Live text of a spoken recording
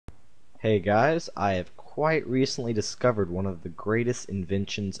Hey guys, I have quite recently discovered one of the greatest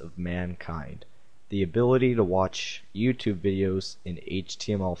inventions of mankind. The ability to watch YouTube videos in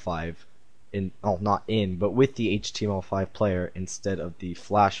HTML5 but with the HTML5 player instead of the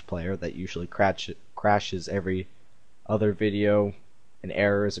Flash player that usually crashes every other video. An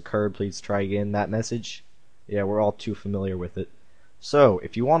error has occurred, please try again. That message? Yeah, we're all too familiar with it. So,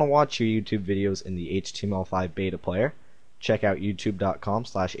 if you want to watch your YouTube videos in the HTML5 beta player, check out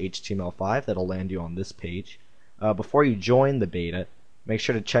youtube.com/html5. That'll land you on this page. Before you join the beta, make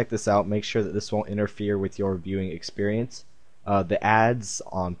sure to check this out. Make sure that this won't interfere with your viewing experience. The ads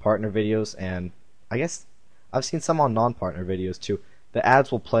on partner videos, and I guess I've seen some on non-partner videos too, the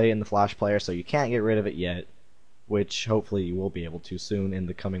ads will play in the Flash player, so you can't get rid of it yet, which hopefully you will be able to soon in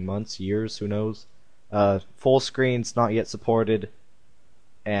the coming months, years, who knows. Full screen's not yet supported,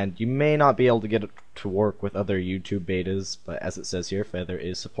 and you may not be able to get it to work with other YouTube betas, but as it says here, Feather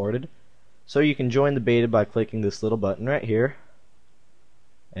is supported. So you can join the beta by clicking this little button right here,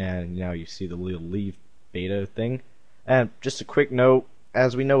 and now you see the little leave beta thing. And just a quick note,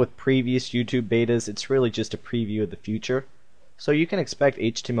 as we know with previous YouTube betas, it's really just a preview of the future, so you can expect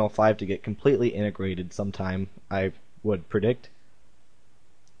HTML5 to get completely integrated sometime, I would predict.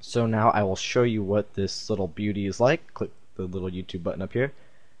 So now I will show you what this little beauty is like. Click the little YouTube button up here,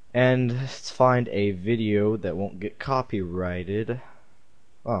 and let's find a video that won't get copyrighted.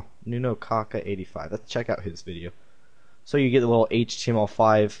 Oh, Nuno Kaka 85. Let's check out his video. So you get the little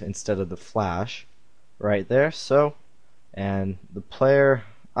HTML5 instead of the Flash right there. So, and the player,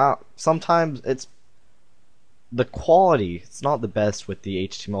 sometimes it's the quality, it's not the best with the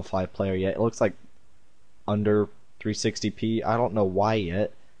HTML5 player yet. It looks like under 360p. I don't know why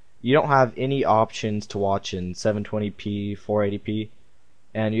yet. You don't have any options to watch in 720p, 480p,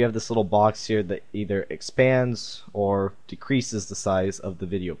 and you have this little box here that either expands or decreases the size of the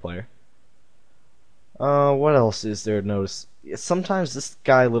video player. What else is there to notice? Sometimes this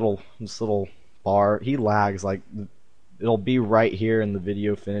little bar, he lags, like it'll be right here and the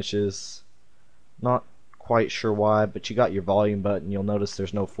video finishes. Not quite sure why, but you got your volume button. You'll notice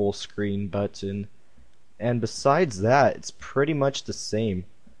there's no full screen button, and besides that, it's pretty much the same.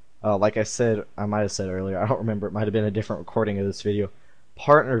 Like I said, I might have said earlier, I don't remember, it might have been a different recording of this video.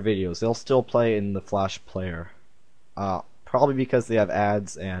 Partner videos, they'll still play in the Flash player. Probably because they have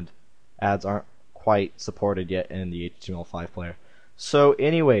ads, and ads aren't quite supported yet in the HTML5 player. So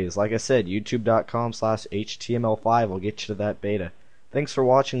anyways, like I said, youtube.com/html5 will get you to that beta. Thanks for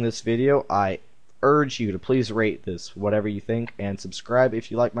watching this video. I urge you to please rate this, whatever you think, and subscribe if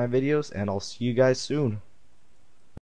you like my videos, and I'll see you guys soon.